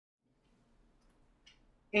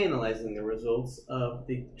analyzing the results of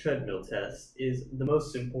the treadmill test is the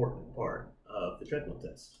most important part of the treadmill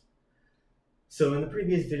test. So in the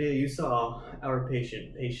previous video, you saw our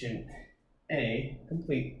patient A,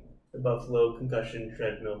 complete the Buffalo concussion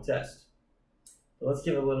treadmill test. So let's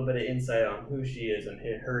give a little bit of insight on who she is and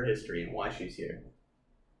her history and why she's here.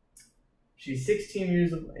 She's 16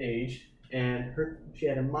 years of age, and she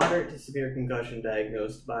had a moderate to severe concussion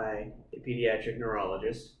diagnosed by a pediatric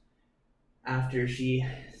neurologist after she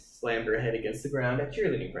slammed her head against the ground at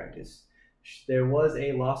cheerleading practice. There was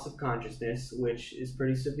a loss of consciousness, which is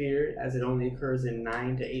pretty severe, as it only occurs in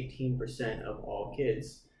 9 to 18% of all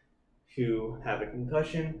kids who have a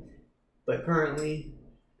concussion, but currently,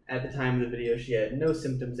 at the time of the video, she had no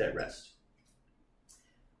symptoms at rest.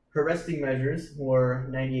 Her resting measures were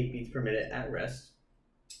 98 beats per minute at rest.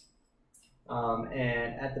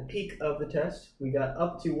 And at the peak of the test, we got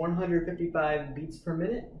up to 155 beats per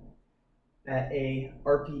minute at a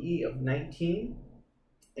RPE of 19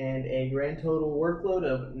 and a grand total workload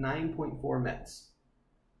of 9.4 mets.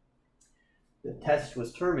 The test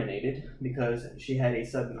was terminated because she had a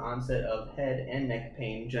sudden onset of head and neck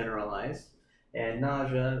pain generalized and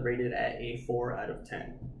nausea rated at a 4 out of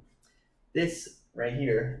 10. This right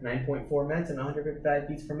here, 9.4 mets and 155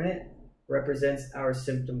 beats per minute, represents our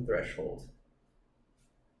symptom threshold.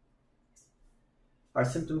 Our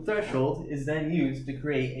symptom threshold is then used to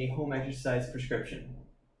create a home exercise prescription.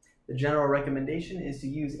 The general recommendation is to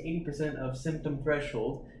use 80% of symptom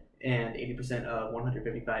threshold, and 80% of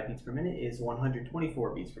 155 beats per minute is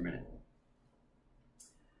 124 beats per minute.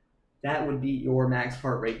 That would be your max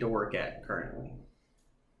heart rate to work at currently.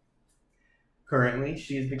 Currently,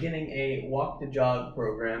 she is beginning a walk to jog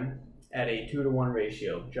program at a 2-to-1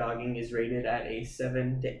 ratio. Jogging is rated at a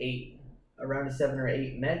 7 to 8, around a 7 or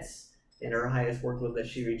 8 mets, and her highest workload that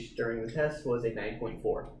she reached during the test was a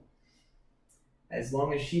 9.4. As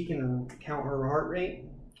long as she can count her heart rate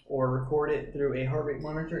or record it through a heart rate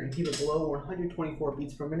monitor and keep it below 124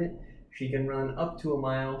 beats per minute, she can run up to a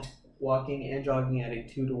mile walking and jogging at a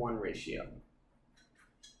 2-to-1 ratio.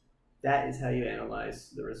 That is how you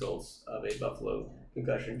analyze the results of a Buffalo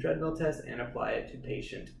concussion treadmill test and apply it to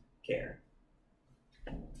patient care.